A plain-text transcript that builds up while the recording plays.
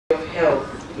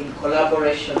Health, in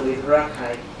collaboration with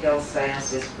RACI Health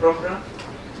Sciences Program,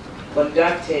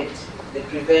 conducted the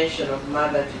prevention of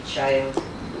mother-to-child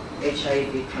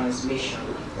HIV transmission,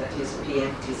 that is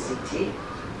PMTCT,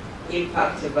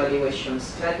 impact evaluation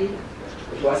study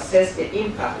to assess the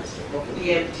impact of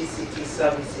PMTCT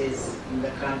services in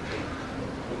the country.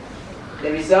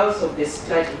 The results of the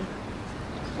study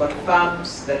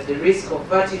confirms that the risk of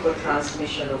vertical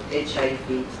transmission of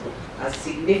HIV has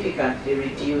significantly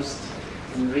reduced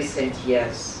in recent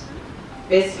years.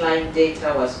 Baseline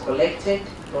data was collected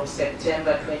from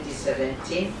September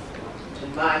 2017 to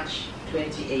March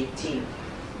 2018.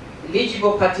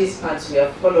 Eligible participants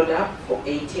were followed up for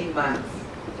 18 months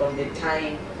from the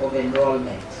time of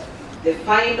enrollment. The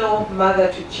final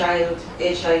mother-to-child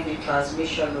HIV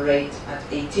transmission rate at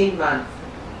 18 months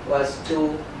was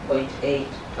 2.8%,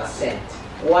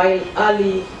 while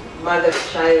early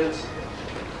mother-to-child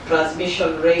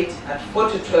transmission rate at 4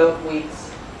 to 12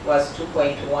 weeks was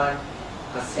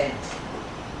 2.1%.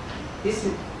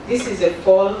 This is a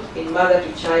fall in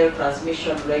mother-to-child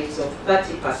transmission rates of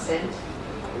 30%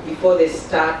 before the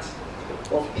start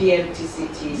of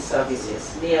PMTCT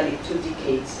services nearly 2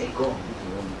 decades ago.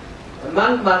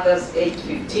 Among mothers aged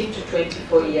 15 to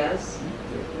 24 years,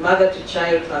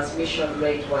 mother-to-child transmission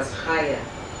rate was higher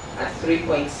at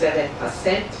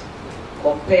 3.7%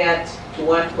 compared to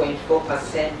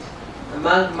 1.4%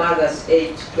 among mothers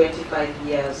aged 25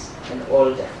 years and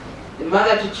older. The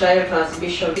mother-to-child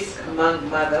transmission risk among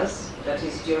mothers, that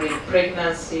is during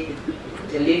pregnancy,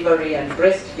 delivery and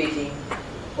breastfeeding,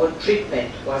 on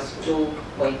treatment was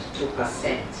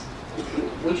 2.2%,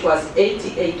 which was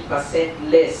 88%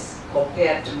 less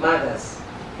compared to mothers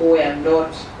who were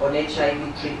not on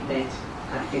HIV treatment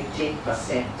at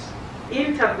 15%.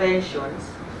 Interventions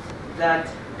that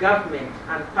government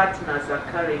and partners are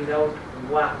carrying out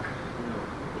work.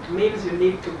 It means you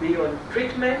need to be on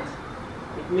treatment.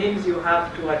 It means you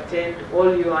have to attend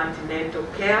all your antenatal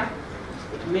care.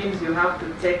 It means you have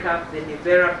to take up the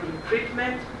nevirapine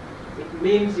treatment. It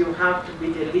means you have to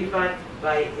be delivered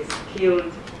by a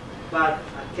skilled birth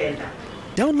attendant.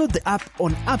 Download the app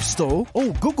on App Store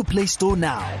or Google Play Store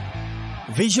now.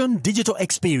 Vision Digital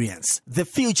Experience, the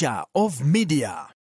future of media.